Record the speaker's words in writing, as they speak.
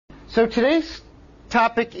So today's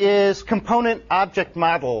topic is component object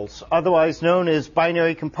models, otherwise known as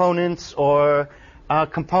binary components or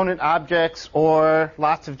component objects or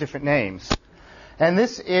lots of different names. And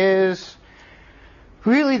this is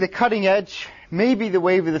really the cutting edge, maybe the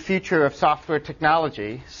wave of the future of software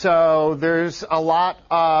technology. So there's a lot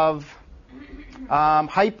of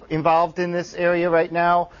hype involved in this area right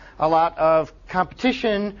now, a lot of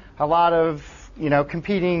competition, a lot of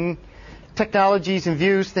competing technologies and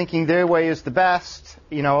views thinking their way is the best.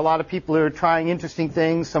 A lot of people are trying interesting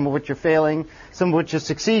things, some of which are failing, some of which are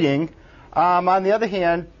succeeding. On the other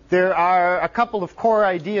hand, there are a couple of core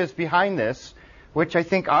ideas behind this, which I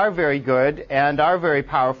think are very good and are very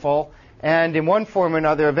powerful, and in one form or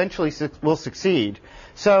another eventually will succeed.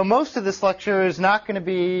 So most of this lecture is not going to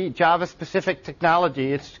be Java-specific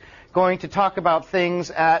technology. It's going to talk about things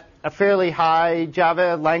at a fairly high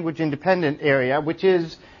Java language-independent area, which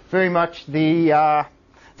is very much the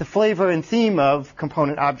flavor and theme of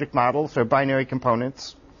component object models or binary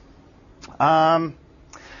components.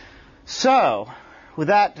 So, with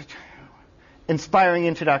that inspiring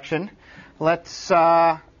introduction, let's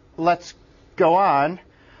go on.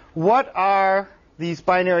 What are these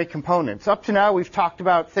binary components? Up to now, we've talked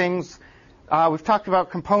about things. We've talked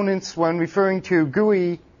about components when referring to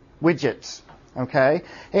GUI widgets. Okay,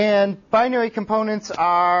 and binary components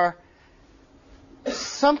are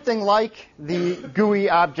something like the GUI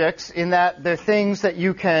objects in that they're things that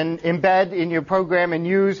you can embed in your program and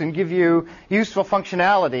use and give you useful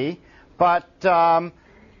functionality, but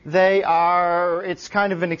it's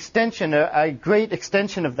kind of an extension, a great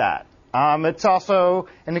extension of that. It's also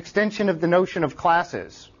an extension of the notion of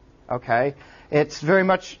classes. Okay, it's very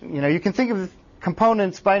much, you can think of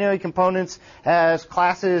components, binary components, as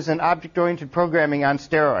classes and object-oriented programming on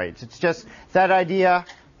steroids. It's just that idea,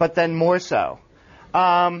 but then more so.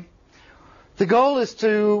 The goal is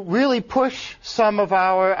to really push some of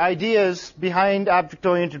our ideas behind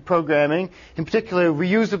object-oriented programming, in particular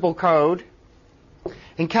reusable code,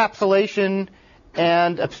 encapsulation,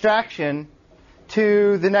 and abstraction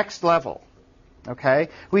to the next level. Okay?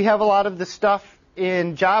 We have a lot of the stuff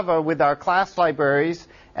in Java with our class libraries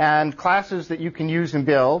and classes that you can use and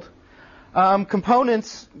build.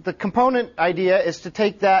 Components, the component idea is to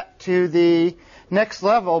take that to the next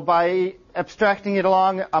level by abstracting it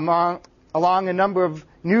along a number of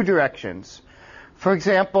new directions. For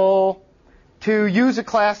example, to use a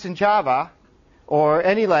class in Java or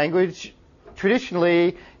any language,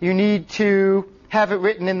 traditionally you need to have it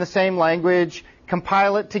written in the same language,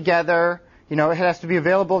 compile it together. It has to be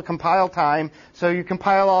available at compile time, so you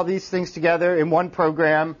compile all these things together in one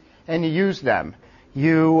program and you use them.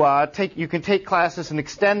 You can take classes and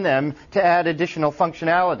extend them to add additional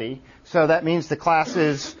functionality. So that means the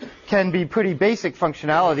classes can be pretty basic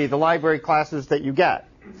functionality, the library classes that you get.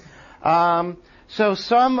 So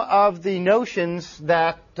some of the notions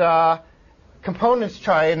that components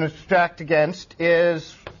try and abstract against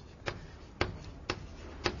is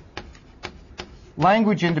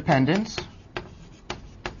language independence.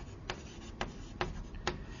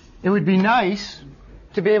 It would be nice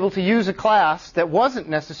to be able to use a class that wasn't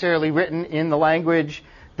necessarily written in the language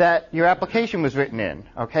that your application was written in.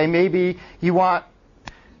 Okay, maybe you want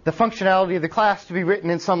the functionality of the class to be written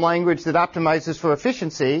in some language that optimizes for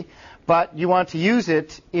efficiency, but you want to use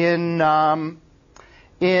it in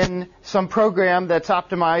some program that's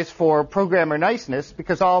optimized for programmer niceness,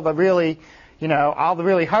 because all the really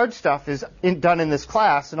hard stuff is done in this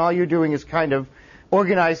class, and all you're doing is kind of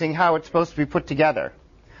organizing how it's supposed to be put together.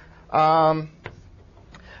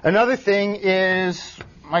 Another thing is,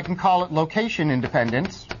 I can call it location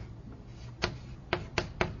independence.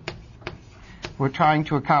 We're trying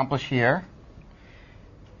to accomplish here.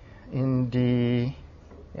 Independence.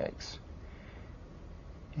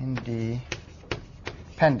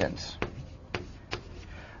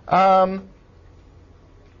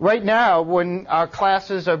 Right now, when our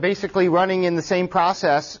classes are basically running in the same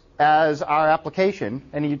process as our application,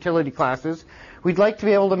 any utility classes, we'd like to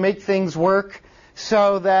be able to make things work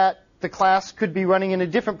so that the class could be running in a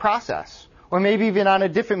different process, or maybe even on a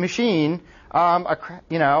different machine, on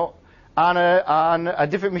a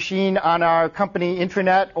different machine on our company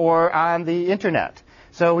intranet or on the internet.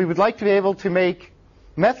 So we would like to be able to make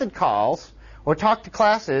method calls or talk to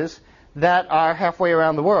classes that are halfway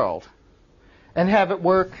around the world and have it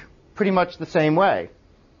work pretty much the same way.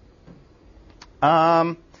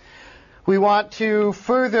 We want to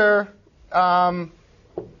further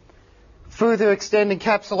extend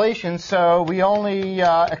encapsulation, so we only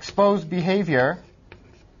expose behavior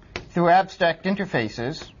through abstract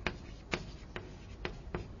interfaces.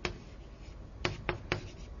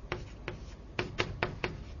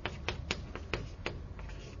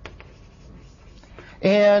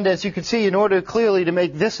 And as you can see, in order clearly to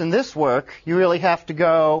make this and this work, you really have to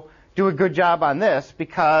go do a good job on this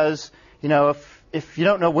because, if you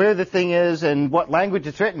don't know where the thing is and what language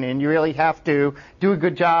it's written in, you really have to do a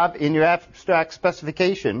good job in your abstract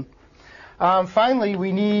specification. Finally,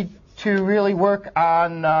 we need to really work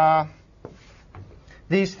on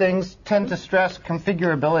these things tend to stress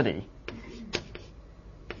configurability.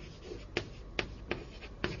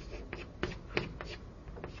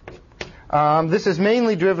 This is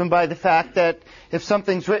mainly driven by the fact that if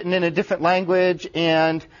something's written in a different language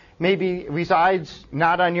and maybe resides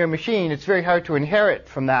not on your machine, it's very hard to inherit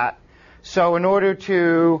from that. So in order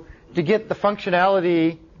to get the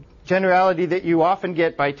functionality, generality that you often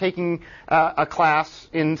get by taking a class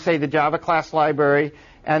in, say, the Java class library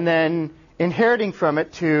and then inheriting from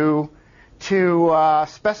it to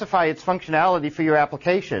specify its functionality for your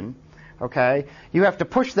application, okay, you have to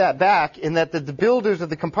push that back in that the builders of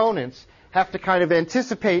the components have to kind of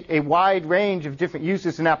anticipate a wide range of different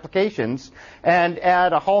uses and applications and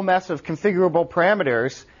add a whole mess of configurable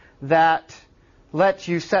parameters that let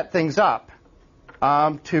you set things up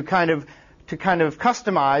to kind of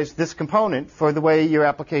customize this component for the way your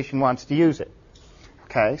application wants to use it.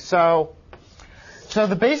 Okay, so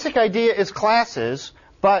the basic idea is classes,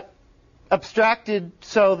 but abstracted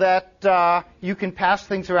so that you can pass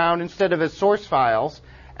things around instead of as source files,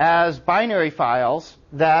 as binary files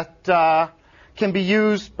that can be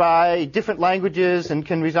used by different languages and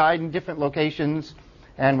can reside in different locations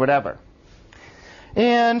and whatever.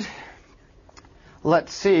 And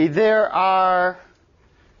let's see, there are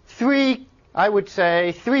three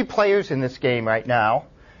players in this game right now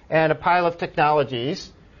and a pile of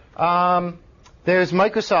technologies. There's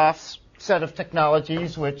Microsoft's set of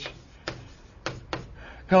technologies, which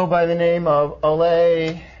go by the name of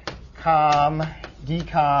OLE, COM,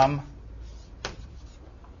 DCOM,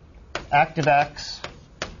 ActiveX.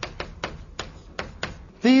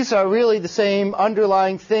 These are really the same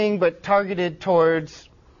underlying thing, but targeted towards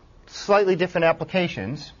slightly different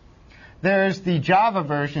applications. There's the Java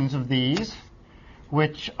versions of these,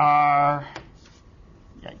 which are,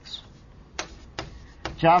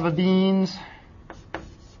 Java Beans,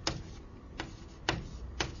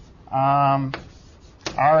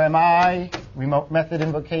 RMI, Remote Method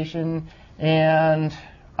Invocation, and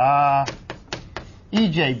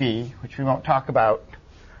EJB, which we won't talk about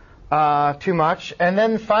too much. And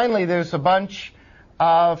then finally, there's a bunch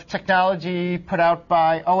of technology put out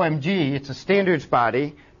by OMG. It's a standards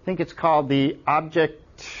body. I think it's called the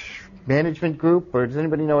Object Management Group, or does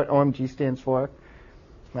anybody know what OMG stands for?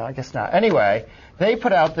 Well, I guess not. Anyway, they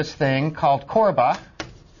put out this thing called Corba,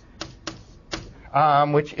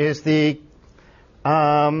 which is the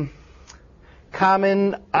Common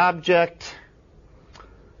Object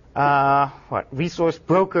Resource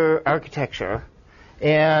Broker Architecture,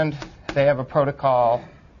 and they have a protocol.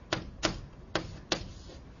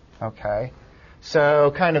 Okay,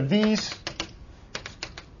 so kind of these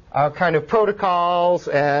are kind of protocols,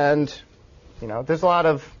 and there's a lot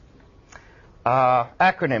of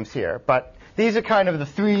acronyms here, but these are kind of the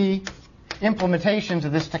three implementations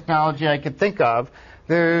of this technology I could think of.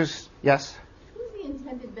 There's, yes? Who's the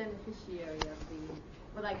intended beneficiary of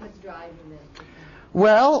what's driving this?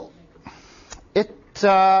 Well,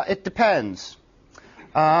 it depends.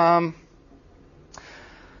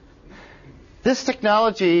 This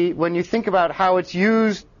technology, when you think about how it's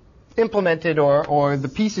used, implemented, or the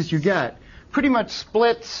pieces you get, pretty much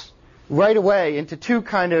splits right away into two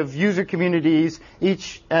kind of user communities.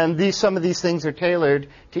 Some of these things are tailored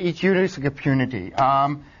to each user community.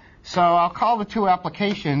 So I'll call the two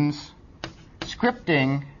applications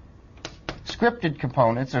scripted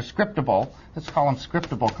components, or scriptable. Let's call them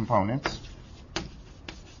scriptable components.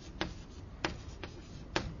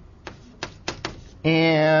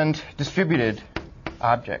 And distributed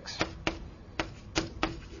objects.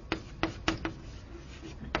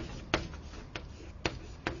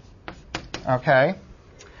 Okay?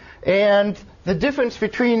 And the difference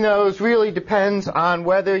between those really depends on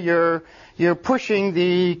whether you're pushing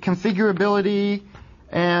the configurability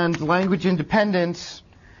and language independence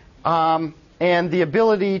and the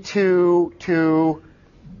ability to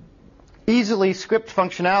easily script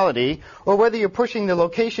functionality, or whether you're pushing the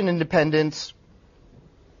location independence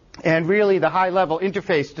and really the high-level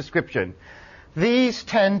interface description. These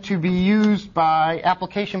tend to be used by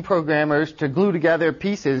application programmers to glue together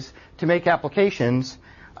pieces to make applications.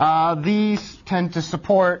 These tend to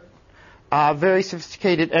support very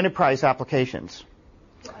sophisticated enterprise applications.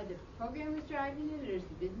 So are the programmers driving it, or is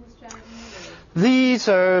the business driving it? These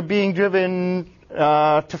are being driven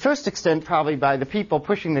to first extent probably by the people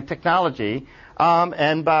pushing the technology,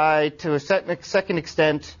 and by, to a second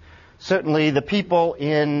extent, certainly the people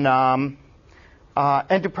in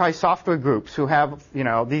enterprise software groups who have,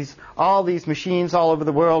 all these machines all over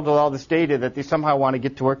the world with all this data that they somehow want to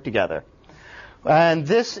get to work together. And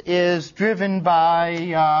this is driven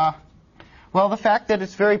by, the fact that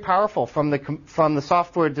it's very powerful from the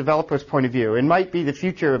software developer's point of view. It might be the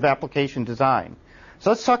future of application design. So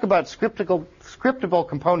let's talk about scriptable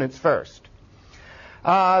components first.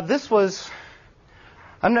 I'm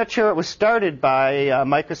not sure it was started by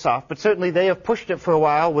Microsoft, but certainly they have pushed it for a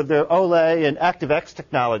while with their Ole and ActiveX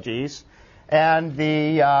technologies. And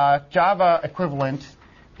the Java equivalent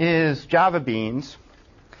is Java Beans.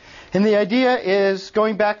 And the idea is,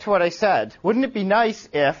 going back to what I said, wouldn't it be nice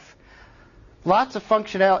if lots of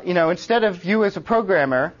functionality, instead of you as a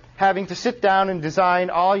programmer having to sit down and design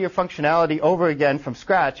all your functionality over again from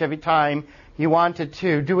scratch every time you wanted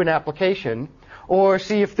to do an application, or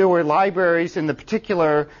see if there were libraries in the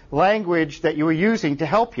particular language that you were using to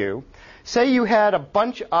help you. Say you had a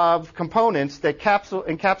bunch of components that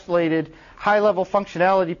encapsulated high-level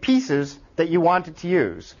functionality pieces that you wanted to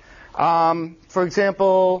use. For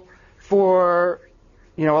example, a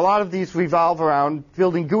lot of these revolve around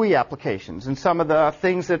building GUI applications, and some of the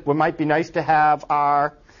things that might be nice to have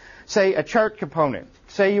are, say, a chart component.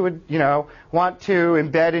 Say you would, want to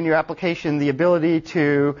embed in your application the ability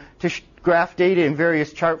to graph data in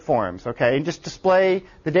various chart forms, okay, and just display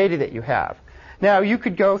the data that you have. Now, you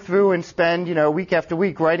could go through and spend, week after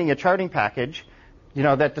week writing a charting package,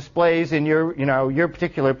 that displays in your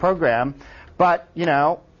particular program, but,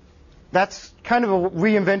 that's kind of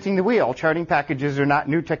reinventing the wheel. Charting packages are not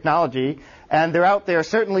new technology, and they're out there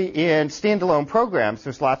certainly in standalone programs.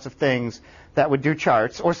 There's lots of things that would do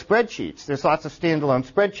charts, or spreadsheets. There's lots of standalone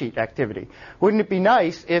spreadsheet activity. Wouldn't it be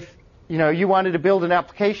nice if you wanted to build an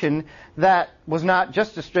application that was not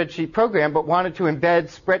just a spreadsheet program, but wanted to embed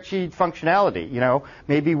spreadsheet functionality?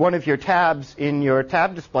 Maybe one of your tabs in your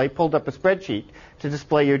tab display pulled up a spreadsheet to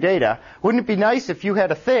display your data. Wouldn't it be nice if you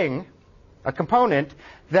had a component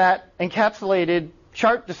that encapsulated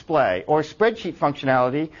chart display or spreadsheet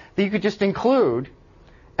functionality that you could just include,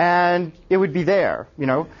 and it would be there?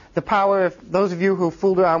 The power of those of you who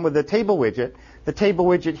fooled around with the table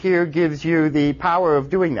widget here gives you the power of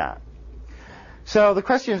doing that. So the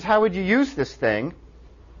question is, how would you use this thing?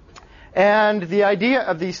 And the idea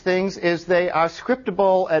of these things is they are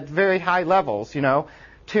scriptable at very high levels.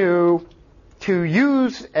 To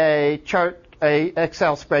use a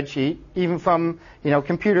Excel spreadsheet, even from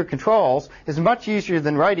computer controls, is much easier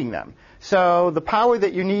than writing them. So the power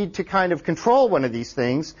that you need to kind of control one of these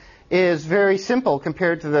things is very simple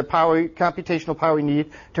compared to the computational power you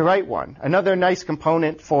need to write one. Another nice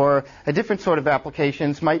component for a different sort of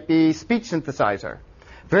applications might be speech synthesizer.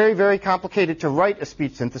 Very, very complicated to write a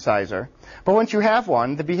speech synthesizer. But once you have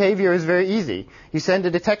one, the behavior is very easy. You send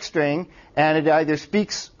it a text string, and it either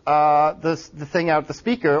speaks the thing out the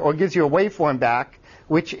speaker or gives you a waveform back,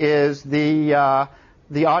 which is the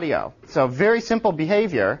audio. So very simple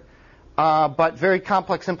behavior, but very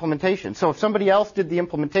complex implementation. So if somebody else did the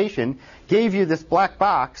implementation, gave you this black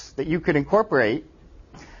box that you could incorporate,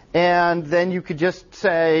 and then you could just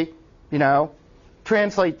say,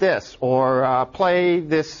 translate this, or play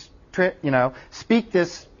this, speak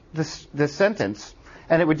this sentence,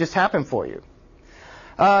 and it would just happen for you.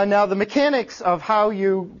 Now, the mechanics of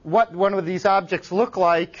what one of these objects look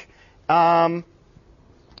like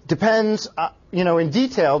depends, in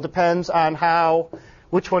detail, depends on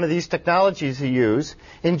which one of these technologies you use.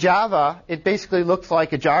 In Java, it basically looks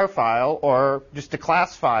like a jar file or just a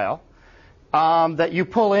class file that you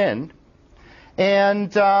pull in,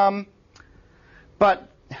 and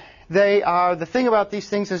but the thing about these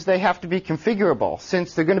things is they have to be configurable,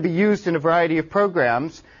 since they're going to be used in a variety of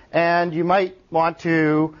programs, and you might want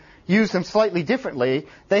to use them slightly differently.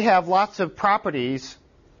 They have lots of properties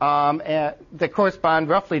that correspond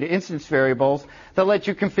roughly to instance variables that let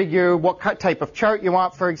you configure what type of chart you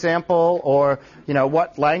want, for example, or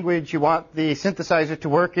what language you want the synthesizer to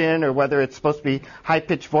work in, or whether it's supposed to be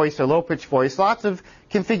high-pitched voice or low-pitched voice. Lots of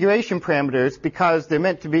configuration parameters, because they're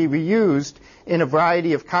meant to be reused in a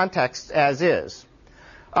variety of contexts as is.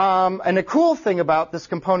 And the cool thing about this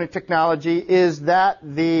component technology is that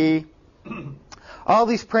all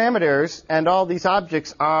these parameters and all these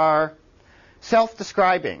objects are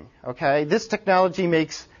self-describing. Okay, this technology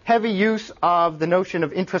makes heavy use of the notion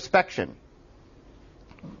of introspection.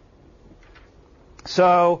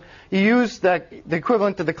 So you use the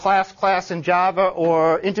equivalent to the class in Java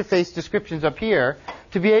or interface descriptions up here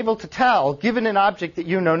to be able to tell, given an object that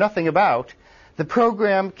you know nothing about, the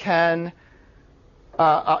program can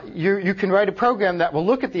you can write a program that will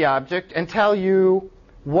look at the object and tell you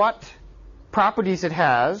what properties it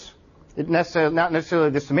has, not necessarily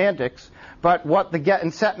the semantics, but what the get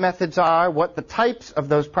and set methods are, what the types of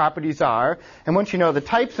those properties are. And once you know the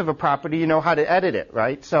types of a property, you know how to edit it,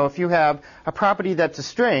 right? So if you have a property that's a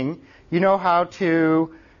string, you know how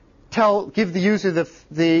to give the user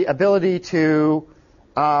the ability to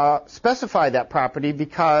specify that property,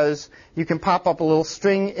 because you can pop up a little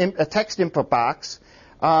string, a text input box,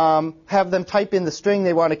 have them type in the string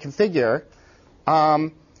they want to configure,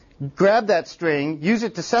 grab that string, use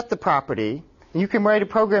it to set the property, and you can write a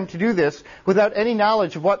program to do this without any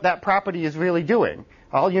knowledge of what that property is really doing.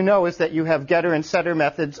 All you know is that you have getter and setter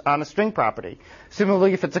methods on a string property.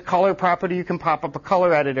 Similarly, if it's a color property, you can pop up a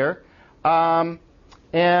color editor, and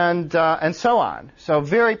so on. So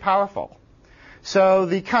very powerful. So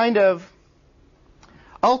the kind of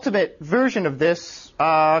ultimate version of this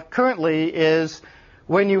currently is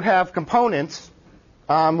when you have components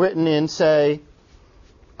written in, say,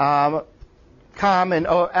 COM and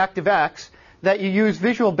ActiveX, that you use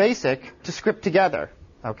Visual Basic to script together,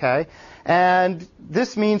 okay? And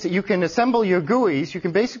this means that you can assemble your GUIs. You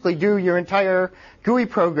can basically do your entire GUI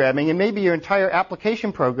programming and maybe your entire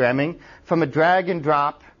application programming from a drag and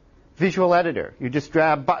drop visual editor. You just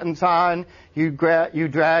drag buttons on, you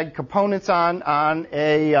drag components on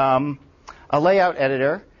a layout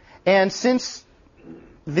editor, and since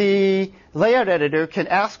the layout editor can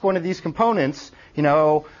ask one of these components,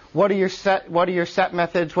 what are your set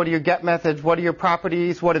methods, what are your get methods, what are your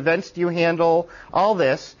properties, what events do you handle, all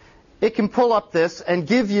this, it can pull up this and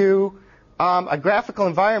give you a graphical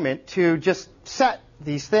environment to just set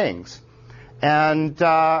these things. And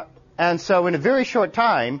so in a very short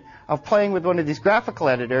time of playing with one of these graphical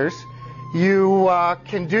editors, you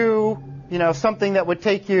can do something that would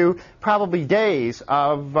take you probably days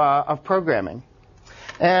of programming.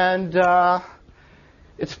 And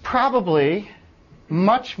it's probably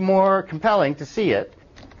much more compelling to see it.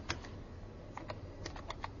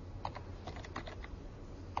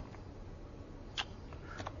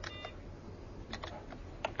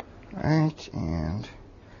 Right, and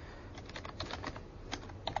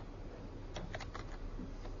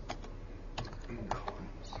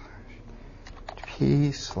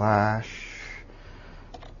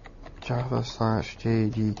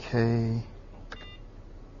P/Java/JDK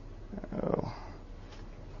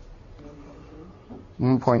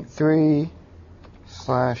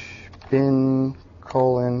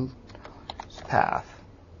 1.3/bin:path.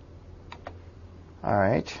 All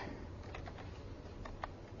right.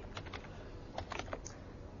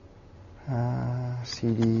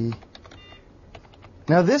 CD.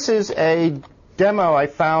 Now this is a demo I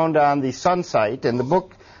found on the Sun site, and the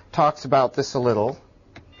book talks about this a little.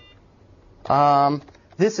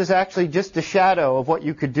 This is actually just a shadow of what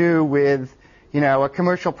you could do with, a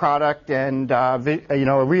commercial product and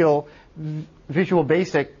a real Visual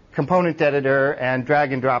Basic component editor and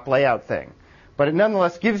drag and drop layout thing. But it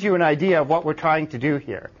nonetheless gives you an idea of what we're trying to do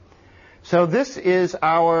here. So this is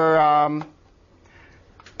our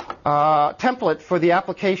template for the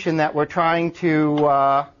application that we're trying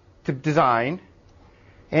to design.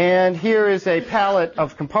 And here is a palette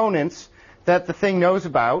of components that the thing knows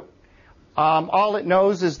about. All it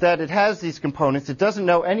knows is that it has these components. It doesn't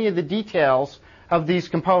know any of the details of these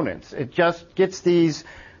components. It just gets these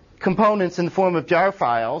components in the form of jar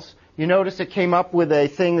files. You notice it came up with a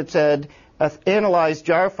thing that said analyze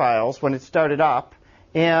jar files when it started up.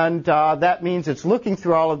 And that means it's looking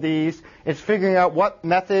through all of these. It's figuring out what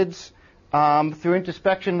methods, through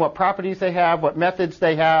introspection, what properties they have, what methods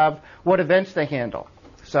they have, what events they handle.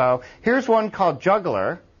 So here's one called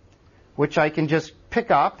Juggler, which I can just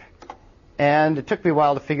pick up. And it took me a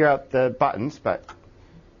while to figure out the buttons, but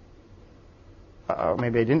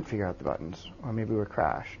maybe I didn't figure out the buttons, or maybe we're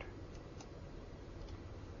crashed.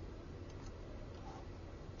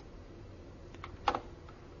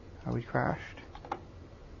 Are we crashed?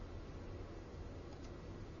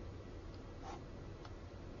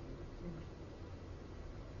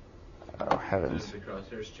 Oh, heavens. Does the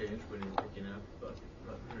crosshairs change when you're picking up?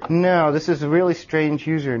 No, this is a really strange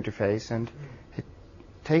user interface, and it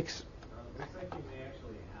takes... looks like you may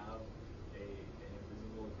actually have an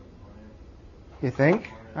invisible component. You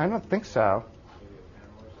think? I don't think so. Maybe a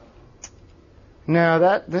panel or something? No,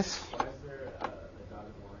 Why is there a dotted line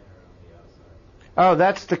around the outside? Oh,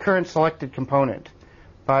 that's the current selected component.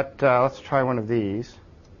 But let's try one of these. So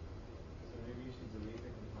maybe you should delete the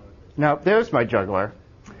component. No, there's my juggler.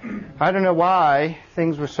 I don't know why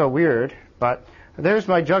things were so weird, but there's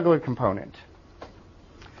my juggler component.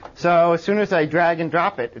 So as soon as I drag and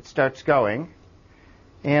drop it, it starts going.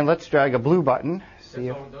 And let's drag a blue button see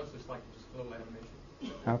if... That's all it does, just like just a little animation.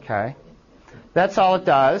 Okay. That's all it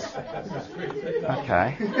does.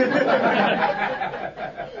 Okay.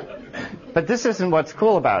 But this isn't what's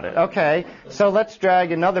cool about it. Okay, so let's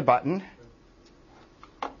drag another button.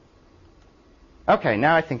 Okay,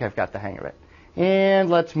 now I think I've got the hang of it. And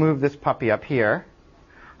let's move this puppy up here.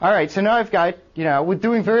 All right, so now I've got, with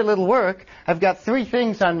doing very little work, I've got 3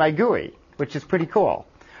 things on my GUI, which is pretty cool.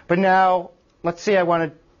 But now, let's say I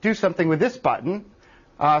want to do something with this button.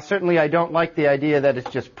 Certainly I don't like the idea that it's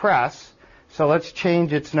just press. So let's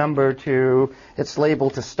change its number to, its label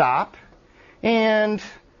to stop. And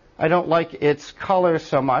I don't like its color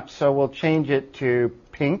so much, so we'll change it to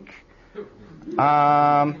pink.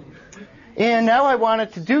 And now I want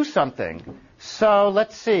it to do something. So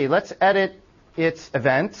let's see. Let's edit its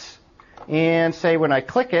events and say when I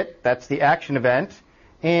click it, that's the action event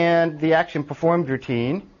and the action performed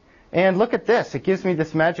routine. And look at this. It gives me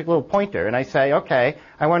this magic little pointer. And I say, okay,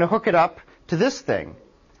 I want to hook it up to this thing.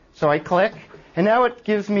 So I click, and now it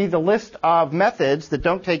gives me the list of methods that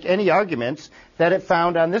don't take any arguments that it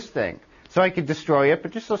found on this thing. So I could destroy it,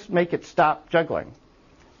 but just let's make it stop juggling.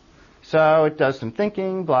 So it does some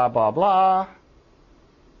thinking, blah, blah, blah.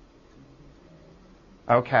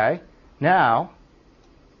 Okay. Now,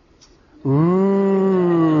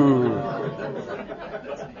 ooh.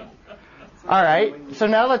 All right. So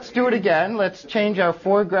now let's do it again. Let's change our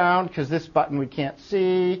foreground because this button we can't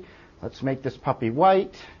see. Let's make this puppy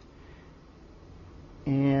white.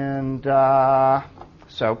 And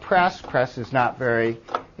so press. Press is not very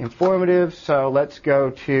informative. So let's go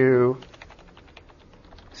to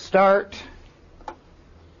start.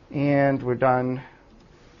 And we're done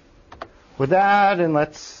with that. And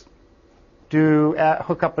let's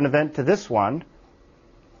hook up an event to this one.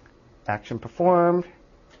 Action performed.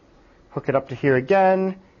 Hook it up to here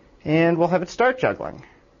again. And we'll have it start juggling.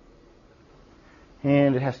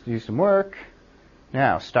 And it has to do some work.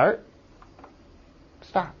 Now, start.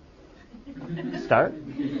 Stop. Start.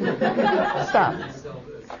 Stop.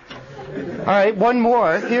 All right, one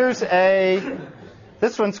more.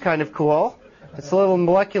 This one's kind of cool. It's a little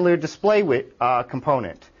molecular display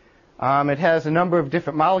component. It has a number of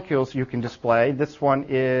different molecules you can display. This one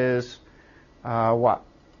is, what?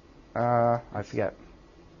 I forget.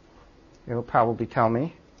 It'll probably tell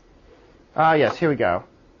me. Yes, here we go.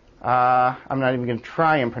 I'm not even going to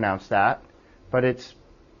try and pronounce that, but it's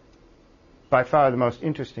by far the most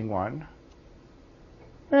interesting one.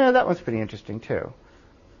 That one's pretty interesting too.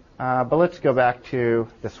 But let's go back to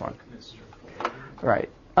this one. Right.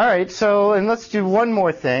 All right, so, and let's do one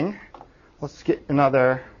more thing. Let's get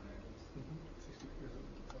another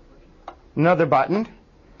button.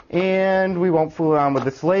 And we won't fool around with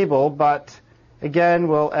this label, but again,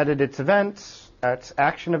 we'll edit its events, its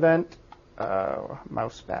action event,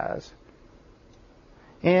 mouse spaz.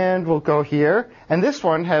 And we'll go here. And this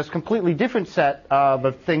one has a completely different set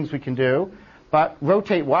of things we can do. But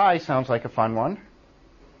rotate Y sounds like a fun one.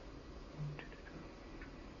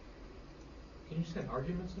 Can you send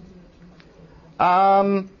arguments into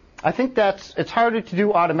that? I think it's harder to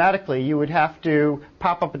do automatically. You would have to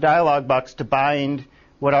pop up a dialog box to bind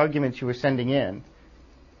what arguments you were sending in.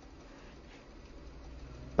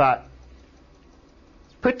 But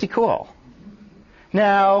it's pretty cool.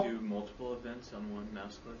 Now, do multiple events on one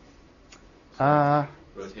mouse click?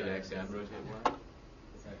 Rotate X and rotate Y?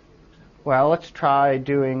 Well, let's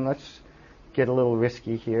get a little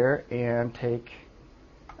risky here and take,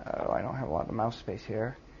 I don't have a lot of mouse space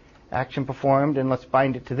here. Action performed, and let's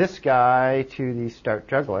bind it to this guy to the start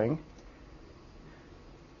juggling.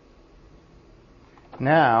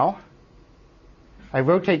 Now, I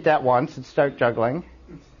rotate that once and start juggling.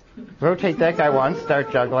 Rotate that guy once,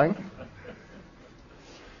 start juggling.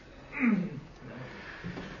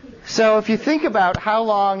 So if you think about how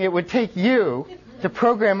long it would take you to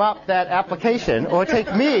program up that application, or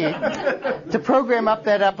take me to program up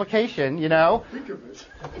that application,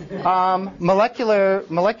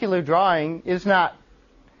 molecular drawing is not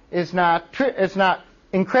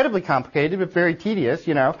incredibly complicated, but very tedious.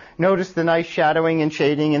 Notice the nice shadowing and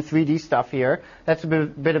shading and 3D stuff here. That's a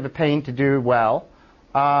bit of a pain to do well.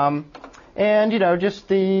 And just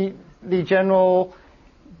the general,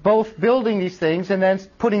 both building these things and then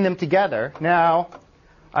putting them together. Now,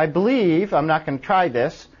 I believe, I'm not going to try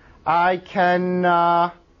this, I can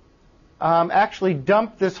actually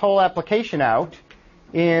dump this whole application out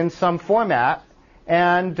in some format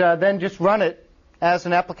and then just run it as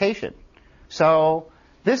an application. So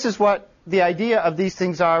this is what the idea of these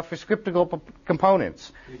things are for scriptable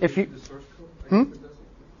components. If you,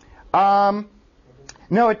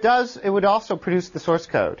 no, it does. It would also produce the source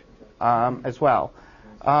code as well.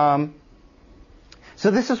 So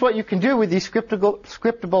this is what you can do with these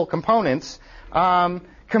scriptable components.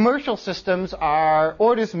 Commercial systems are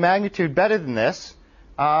orders of magnitude better than this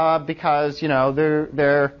because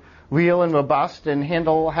they're real and robust and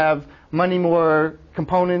have many more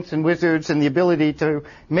components and wizards and the ability to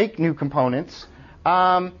make new components.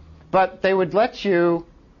 But they would let you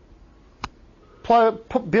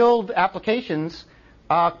build applications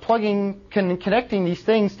connecting these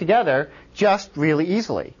things together just really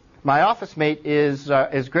easily. My office mate is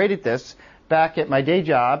great at this back at my day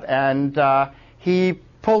job, and he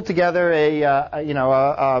pulled together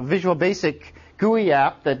a Visual Basic GUI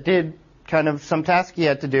app that did kind of some task he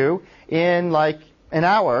had to do in like an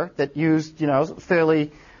hour that used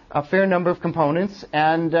a fair number of components,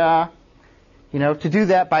 and to do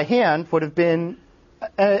that by hand would have been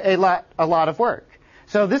a lot of work.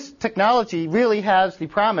 So this technology really has the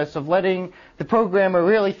promise of letting the programmer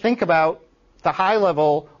really think about the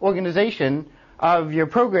high-level organization of your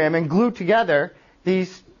program and glue together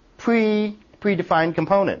these predefined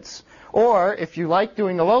components. Or if you like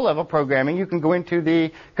doing the low-level programming, you can go into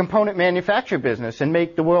the component manufacture business and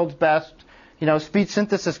make the world's best speech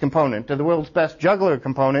synthesis component, or the world's best juggler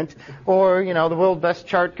component, or the world's best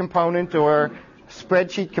chart component, or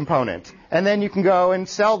spreadsheet component. And then you can go and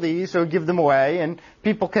sell these or give them away, and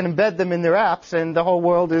people can embed them in their apps, and the whole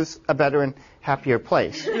world is a better and happier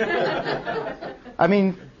place. I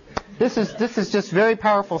mean, this is just very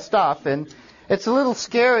powerful stuff, and it's a little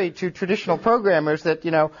scary to traditional programmers that,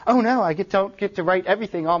 oh no, I don't get to write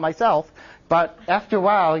everything all myself. But after a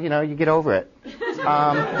while, you get over it.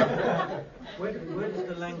 Where does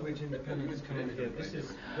the language independence come in here? This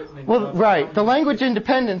is well, right. The language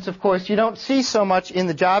independence, of course, you don't see so much in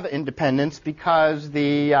the Java independence because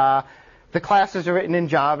the classes are written in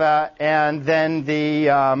Java and then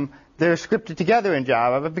they're scripted together in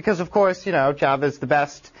Java. But because, of course, Java is the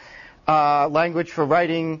best language for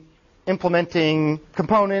writing, implementing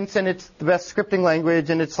components, and it's the best scripting language,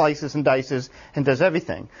 and it slices and dices and does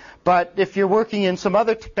everything. But if you're working in some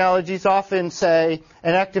other technologies, often, say,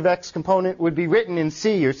 an ActiveX component would be written in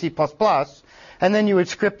C or C++, and then you would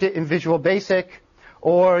script it in Visual Basic,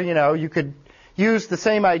 or, you could use the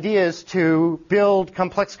same ideas to build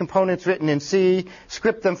complex components written in C,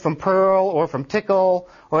 script them from Perl or from Tcl,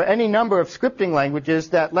 or any number of scripting languages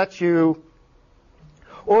that let you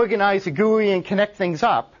organize a GUI and connect things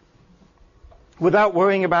up without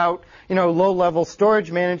worrying about, low-level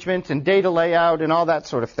storage management and data layout and all that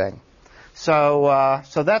sort of thing. So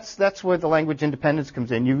that's where the language independence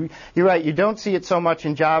comes in. You're right. You don't see it so much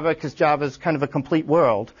in Java because Java is kind of a complete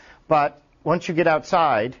world. But once you get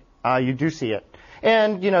outside, you do see it.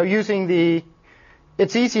 And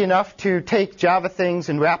it's easy enough to take Java things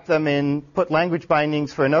and wrap them in, put language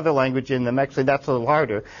bindings for another language in them. Actually, that's a little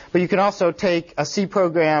harder. But you can also take a C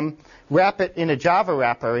program, wrap it in a Java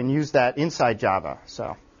wrapper, and use that inside Java.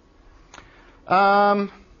 So, one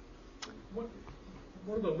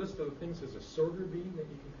of the list of things is a sorter bean that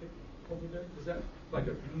you can pick over there. Is that like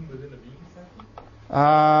a bean within a bean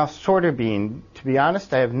pattern? Sorter bean. To be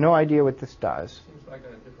honest, I have no idea what this does. Seems like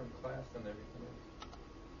in a different class than everything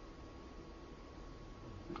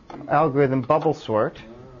else. Algorithm bubble sort.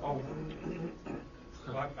 Oh,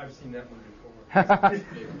 well, I've seen that one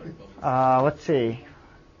before. Let's see.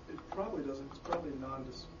 Probably doesn't. It's probably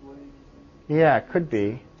non-display. Yeah, it could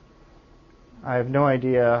be. I have no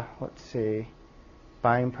idea. Let's see.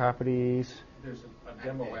 Buying properties. There's a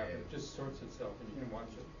demo app that just sorts itself, and you can watch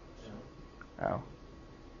it. Oh.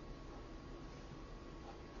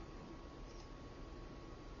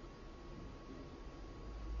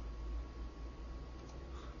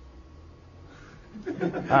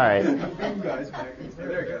 All right. You guys back in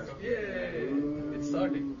There it goes. Yay! It's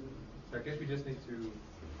starting. So I guess we just need to.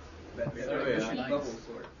 Bubble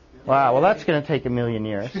sort. Wow, well, that's going to take 1,000,000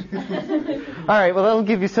 years. All right, well, that'll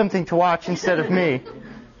give you something to watch instead of me.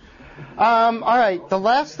 All right, the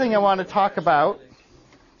last thing I want to talk about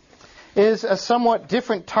is a somewhat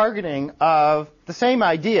different targeting of the same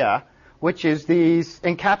idea, which is these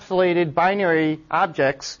encapsulated binary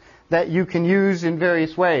objects that you can use in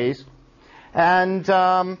various ways, and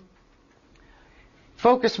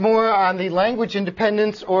focus more on the language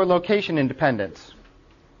independence or location independence.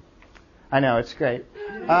 I know, it's great.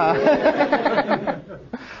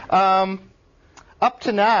 Up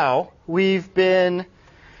to now, we've been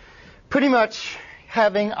pretty much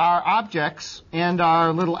having our objects and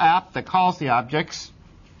our little app that calls the objects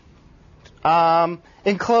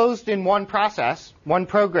enclosed in one process, one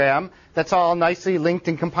program that's all nicely linked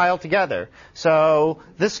and compiled together. So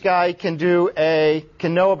this guy can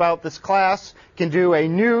know about this class, can do a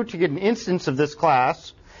new to get an instance of this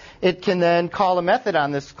class. It can then call a method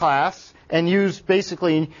on this class and use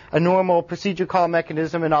basically a normal procedure call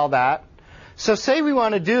mechanism and all that. So say we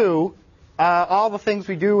want to do all the things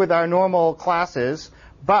we do with our normal classes,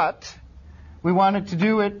 but we wanted to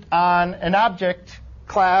do it on an object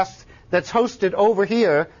class that's hosted over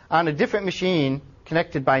here on a different machine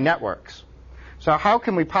connected by networks. So how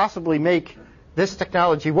can we possibly make this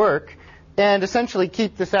technology work and essentially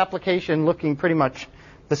keep this application looking pretty much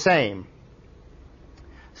the same?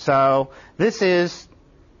 So this is,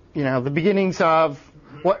 the beginnings of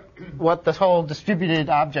what the whole distributed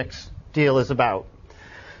objects deal is about.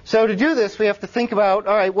 So to do this, we have to think about,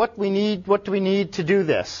 all right, what do we need to do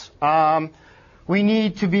this? We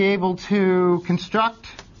need to be able to construct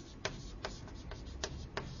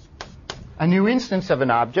a new instance of an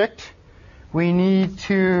object. We need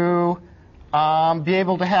to be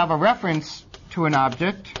able to have a reference to an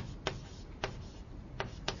object.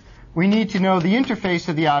 We need to know the interface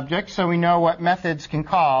of the object so we know what methods can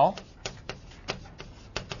call.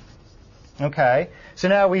 Okay, so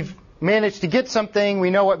now we've managed to get something. We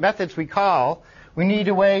know what methods we call. We need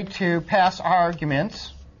a way to pass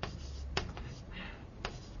arguments.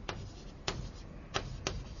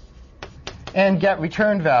 And get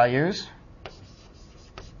return values.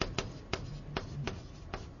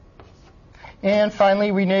 And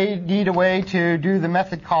finally, we need a way to do the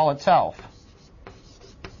method call itself.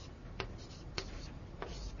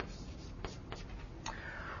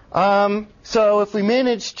 So if we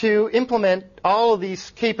manage to implement all of these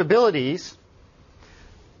capabilities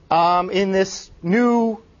in this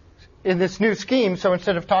new scheme, so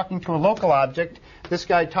instead of talking to a local object, this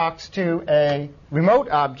guy talks to a remote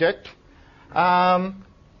object,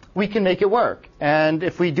 we can make it work. And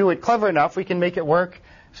if we do it clever enough, we can make it work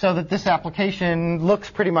so that this application looks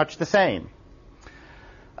pretty much the same.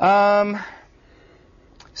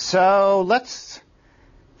 So let's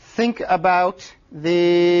think about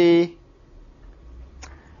the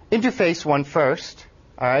interface one first.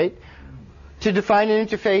 All right. To define an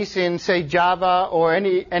interface in, say, Java or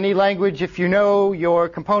any language, if you know your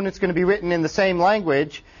component's going to be written in the same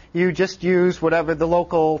language, you just use whatever the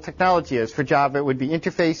local technology is. For Java, it would be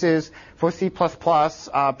interfaces. For C++,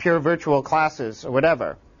 pure virtual classes or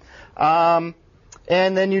whatever. And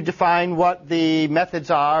then you define what the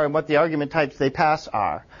methods are and what the argument types they pass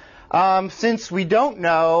are. Since we don't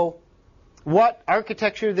know what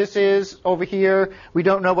architecture this is over here, we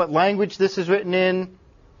don't know what language this is written in,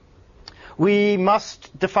 we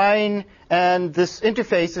must define, and this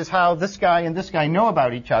interface is how this guy and this guy know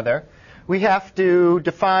about each other. We have to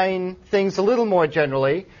define things a little more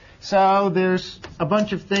generally. So there's a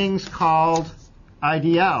bunch of things called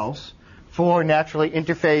IDLs for naturally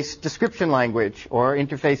interface description language or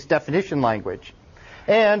interface definition language.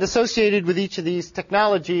 And associated with each of these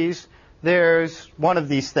technologies, there's one of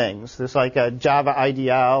these things. There's like a Java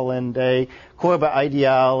IDL and a Corba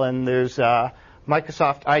IDL, and there's a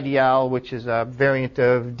Microsoft IDL, which is a variant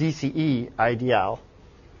of DCE IDL.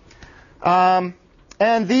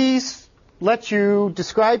 And these let you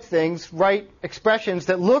describe things, write expressions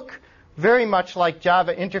that look very much like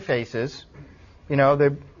Java interfaces.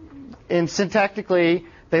 Syntactically,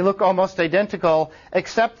 they look almost identical,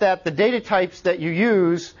 except that the data types that you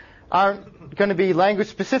use aren't going to be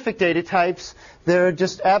language-specific data types. They're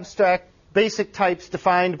just abstract, basic types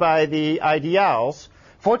defined by the IDLs.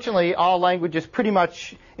 Fortunately, all languages pretty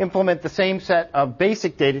much implement the same set of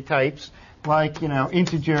basic data types, like,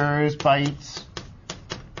 integers, bytes,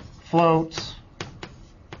 floats.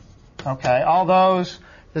 Okay, all those.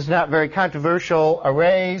 There's not very controversial.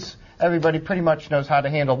 Arrays, everybody pretty much knows how to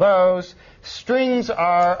handle those. Strings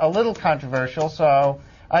are a little controversial, so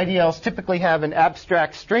IDLs typically have an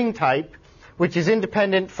abstract string type, which is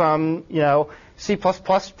independent from, C++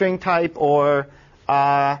 string type or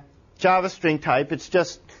Java string type. It's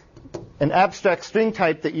just an abstract string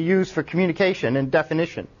type that you use for communication and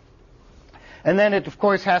definition. And then it, of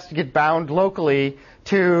course, has to get bound locally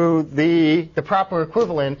to the proper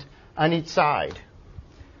equivalent on each side.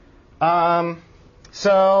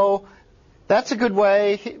 So that's a good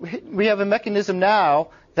way. We have a mechanism now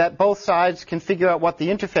that both sides can figure out what the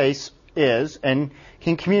interface is and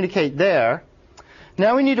can communicate there.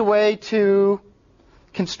 Now we need a way to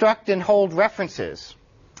construct and hold references.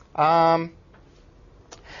 And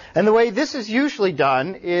the way this is usually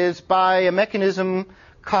done is by a mechanism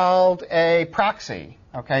called a proxy.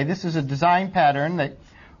 Okay, this is a design pattern that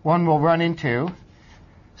one will run into.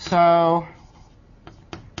 So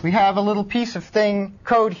we have a little piece of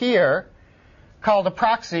code here called a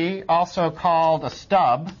proxy, also called a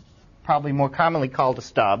stub, probably more commonly called a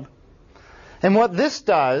stub. And what this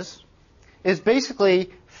does is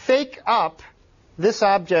basically fake up this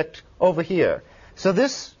object over here. So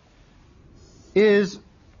this is,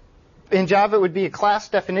 in Java, it would be a class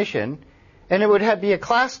definition, and it would be a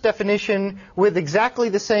class definition with exactly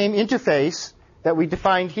the same interface that we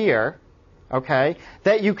defined here, okay,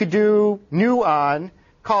 that you could do new on,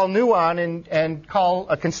 call new on, and call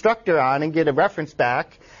a constructor on and get a reference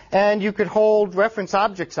back, and you could hold reference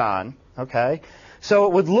objects on, okay. So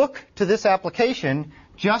it would look to this application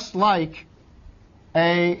just like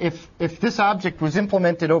if this object was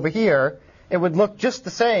implemented over here, it would look just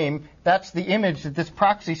the same. That's the image that this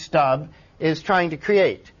proxy stub is trying to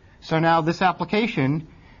create. So now this application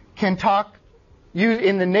can talk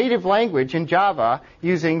in the native language in Java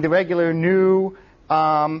using the regular new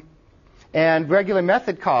and regular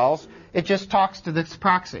method calls. It just talks to this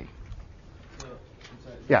proxy. So, I'm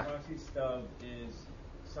sorry, yeah. The proxy stub is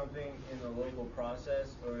something in the local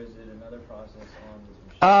process, or is it another process on this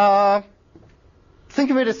machine?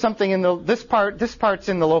 Think of it as something in this part's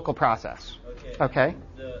in the local process. Okay.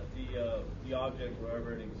 The object,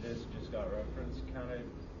 wherever it exists, just got reference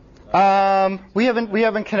counted. We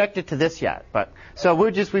haven't connected to this yet, but so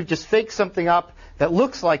we've just faked something up that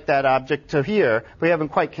looks like that object to here. We haven't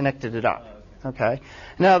quite connected it up. Okay.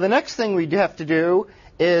 Now the next thing we have to do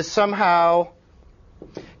is somehow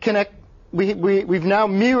connect. We've now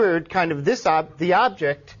mirrored kind of the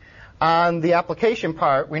object on the application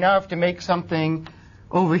part. We now have to make something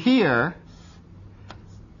over here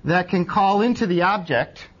that can call into the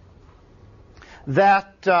object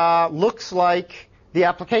that looks like the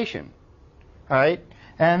application, all right?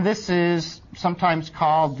 And this is sometimes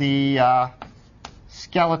called the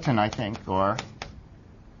skeleton, I think, or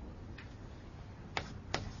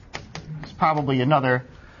it's probably another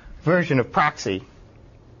version of proxy,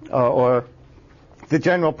 or the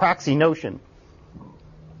general proxy notion.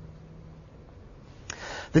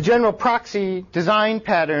 The general proxy design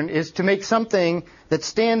pattern is to make something that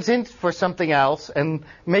stands in for something else and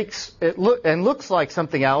makes it looks like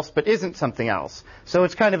something else but isn't something else. So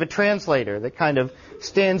it's kind of a translator that kind of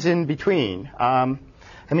stands in between.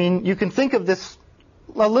 You can think of this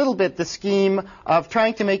a little bit, the scheme of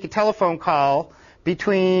trying to make a telephone call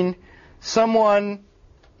between someone,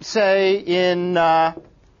 say, in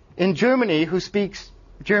Germany who speaks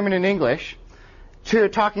German and English, to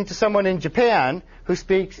talking to someone in Japan who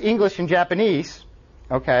speaks English and Japanese,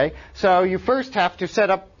 okay? So you first have to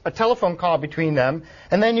set up a telephone call between them,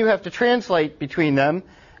 and then you have to translate between them.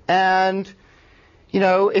 And,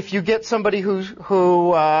 if you get somebody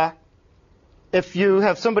if you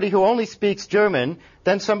have somebody who only speaks German,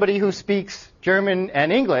 then somebody who speaks German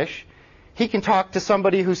and English, he can talk to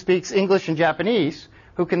somebody who speaks English and Japanese,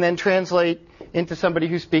 who can then translate into somebody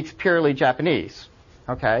who speaks purely Japanese,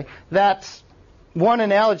 okay? That's one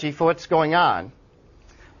analogy for what's going on.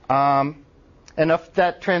 And if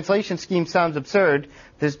that translation scheme sounds absurd,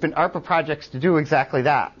 there's been ARPA projects to do exactly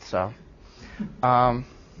that. So, all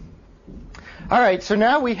right. So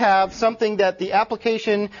now we have something that the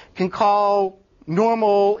application can call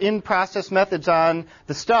normal in-process methods on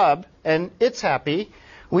the stub, and it's happy.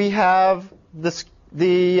 We have the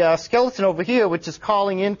skeleton over here, which is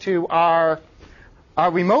calling into our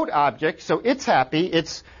remote object. So it's happy.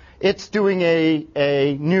 It's doing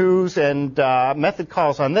a news and method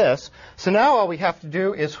calls on this. So now all we have to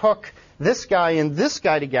do is hook this guy and this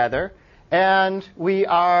guy together, and we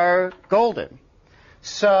are golden.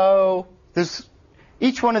 So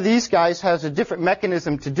each one of these guys has a different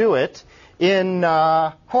mechanism to do it. In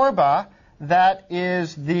Corba, that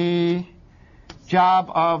is the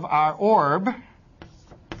job of our orb,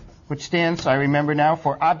 which stands, I remember now,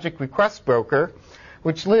 for Object Request Broker,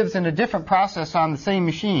 which lives in a different process on the same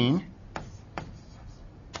machine,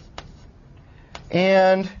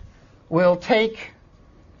 and will take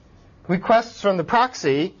requests from the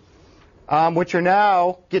proxy, which are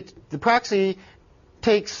now the proxy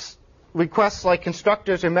takes requests like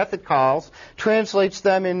constructors or method calls, translates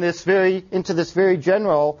them into this very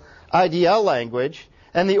general IDL language,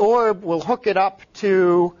 and the orb will hook it up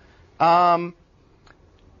to the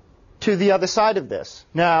other side of this.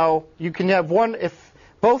 Now, you can have if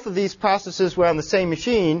both of these processes were on the same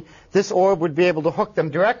machine, this orb would be able to hook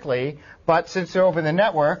them directly, but since they're over the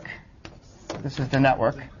network, this is the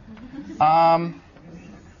network,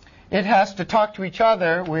 it has to talk to each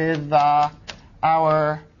other with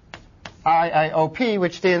our IIOP,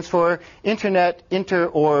 which stands for Internet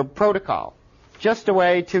Inter-Orb Protocol. Just a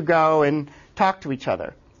way to go and talk to each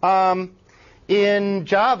other. In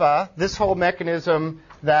Java, this whole mechanism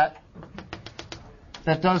that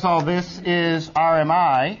does all this is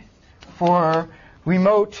RMI, for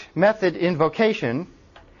remote method invocation.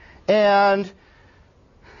 And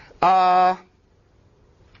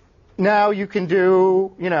now you can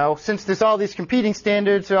do, since there's all these competing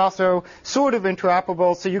standards, they're also sort of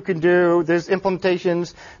interoperable, so you can there's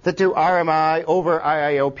implementations that do RMI over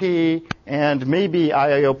IIOP and maybe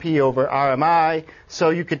IIOP over RMI, so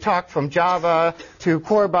you could talk from Java to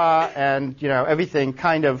Corba and, everything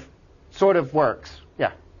sort of works.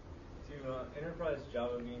 Yeah? Do enterprise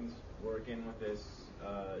Java beans work in with this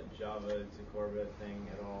Java to Corba thing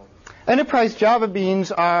at all? Enterprise Java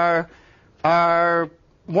beans are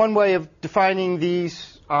one way of defining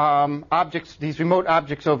these objects, these remote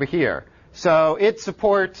objects over here. So it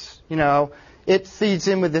supports, it feeds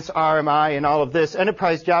in with this RMI and all of this.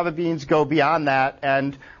 Enterprise Java beans go beyond that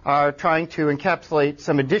and are trying to encapsulate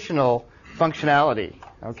some additional functionality.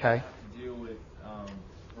 Okay. To do with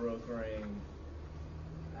brokering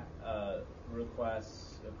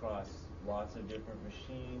requests across lots of different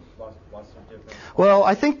machines, lots of different. Well,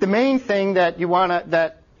 I think the main thing that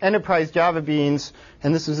that Enterprise Java beans,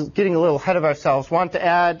 and this is getting a little ahead of ourselves, want to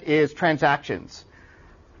add is transactions.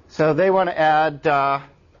 So they want to add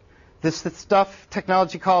this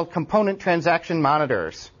technology called component transaction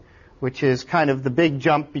monitors, which is kind of the big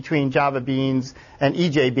jump between Java beans and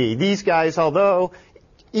EJB. These guys, although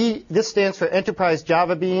this stands for Enterprise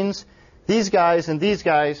Java beans, these guys and these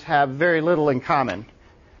guys have very little in common,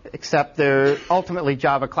 except they're ultimately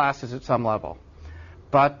Java classes at some level.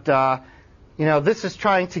 But this is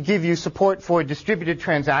trying to give you support for distributed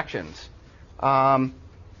transactions. And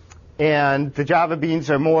the Java beans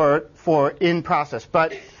are more for in-process.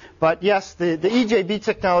 But yes, the EJB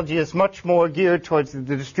technology is much more geared towards the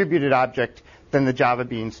distributed object than the Java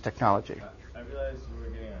beans technology. I realize we're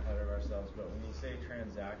getting ahead of ourselves, but when you say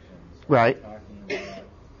transactions, right, we're talking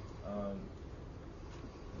about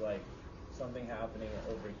like something happening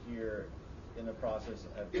over here in the process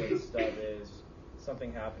at where the stub is,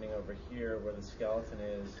 something happening over here where the skeleton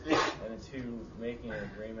is, and the two making an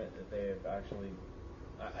agreement that they have actually.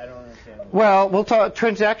 I don't understand. Well, we'll talk.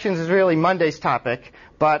 Transactions is really Monday's topic,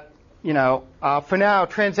 but for now,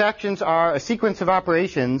 transactions are a sequence of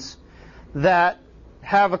operations that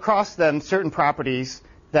have across them certain properties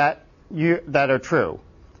that are true.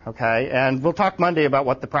 Okay, and we'll talk Monday about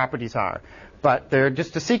what the properties are. But they're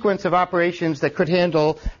just a sequence of operations that could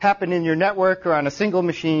happen in your network or on a single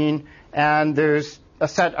machine, and there's a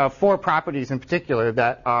set of 4 properties in particular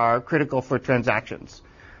that are critical for transactions.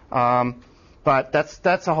 But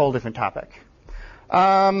that's a whole different topic.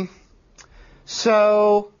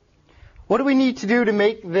 So what do we need to do to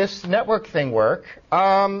make this network thing work?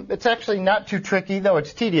 It's actually not too tricky, though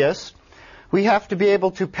it's tedious. We have to be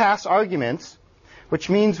able to pass arguments, which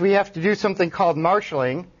means we have to do something called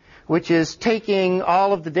marshalling, which is taking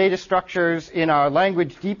all of the data structures in our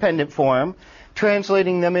language-dependent form,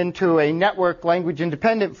 translating them into a network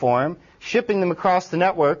language-independent form, shipping them across the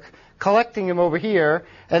network, collecting them over here,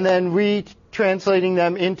 and then retranslating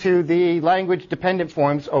them into the language-dependent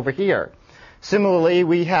forms over here. Similarly,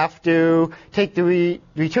 we have to take the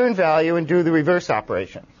return value and do the reverse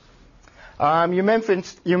operation. You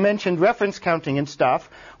mentioned reference counting and stuff.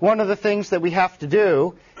 One of the things that we have to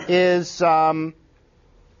do is,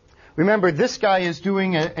 remember, this guy is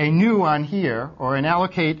doing a new on here, or an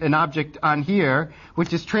allocate an object on here,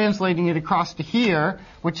 which is translating it across to here,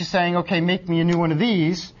 which is saying, okay, make me a new one of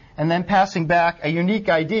these, and then passing back a unique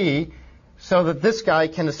ID so that this guy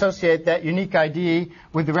can associate that unique ID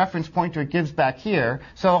with the reference pointer it gives back here.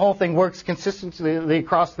 So the whole thing works consistently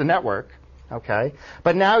across the network. Okay?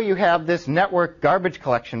 But now you have this network garbage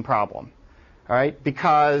collection problem, all right?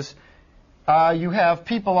 Because you have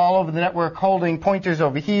people all over the network holding pointers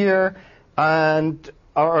over here,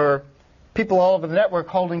 or people all over the network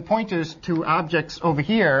holding pointers to objects over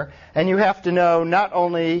here, and you have to know not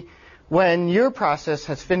only when your process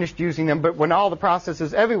has finished using them, but when all the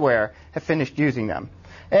processes everywhere have finished using them.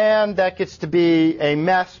 And that gets to be a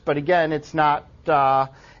mess, but again, it's not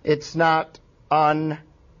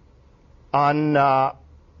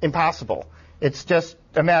impossible. It's just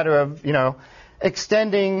a matter of,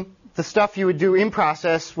 extending the stuff you would do in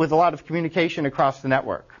process with a lot of communication across the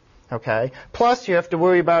network. Okay? Plus, you have to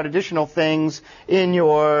worry about additional things in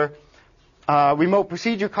your remote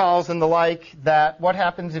procedure calls and the like, that what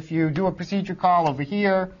happens if you do a procedure call over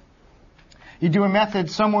here, you do a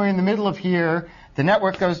method somewhere in the middle of here, the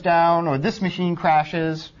network goes down, or this machine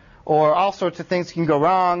crashes, or all sorts of things can go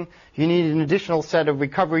wrong. You need an additional set of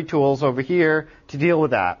recovery tools over here to deal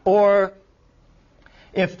with that. Or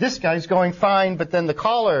if this guy's going fine, but then the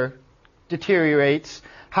caller deteriorates,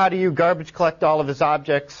 how do you garbage collect all of his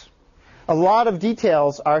objects? A lot of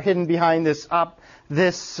details are hidden behind this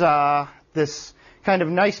kind of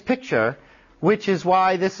nice picture, which is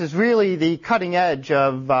why this is really the cutting edge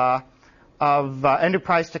of of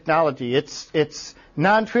enterprise technology. It's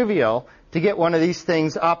non-trivial to get one of these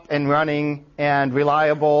things up and running and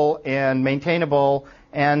reliable and maintainable.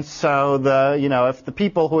 And so if the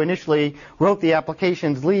people who initially wrote the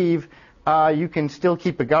applications leave, you can still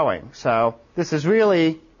keep it going. So this is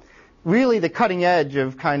really the cutting edge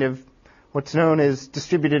of kind of what's known as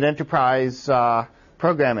distributed enterprise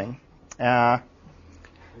programming.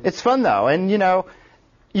 It's fun though, and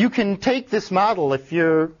you can take this model if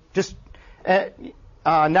you're just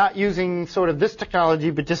not using sort of this technology,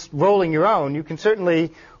 but just rolling your own. You can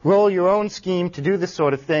certainly roll your own scheme to do this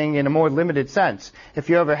sort of thing in a more limited sense. If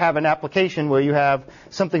you ever have an application where you have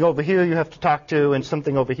something over here you have to talk to and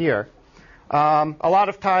something over here. A lot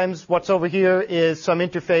of times what's over here is some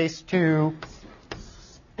interface to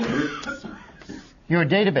your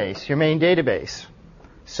database, your main database.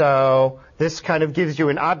 So this kind of gives you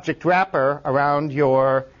an object wrapper around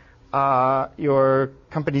your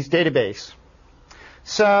company's database.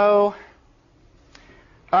 So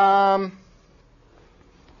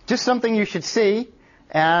just something you should see,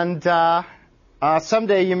 and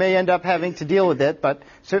someday you may end up having to deal with it, but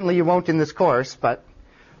certainly you won't in this course. But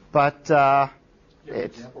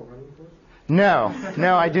it's, no,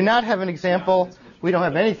 I do not have an example. We don't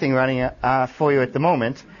have anything running for you at the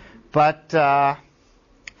moment. But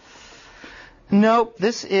nope,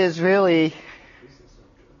 this is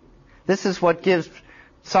what gives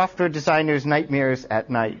software designers nightmares at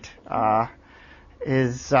night.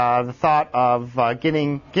 Is the thought of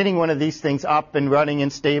getting one of these things up and running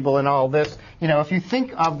and stable and all this. If you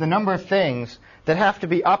think of the number of things that have to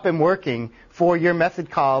be up and working for your method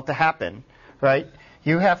call to happen, right?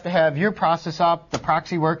 You have to have your process up, the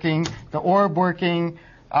proxy working, the orb working,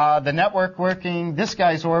 the network working, this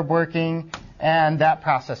guy's orb working, and that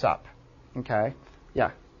process up. Okay?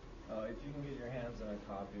 Yeah. If you can get your hands on a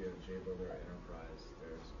copy of JBuilder Enterprise,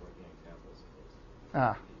 there's working examples of this.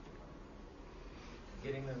 Ah.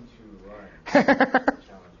 Getting them to run is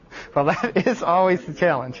challenging. Well, that is always the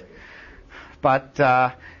challenge. But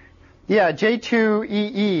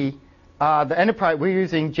J2EE, the Enterprise, we're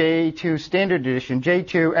using J2 Standard Edition.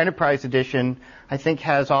 J2 Enterprise Edition, I think,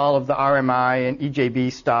 has all of the RMI and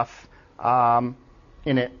EJB stuff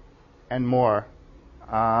in it and more.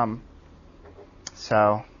 All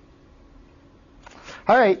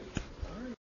right.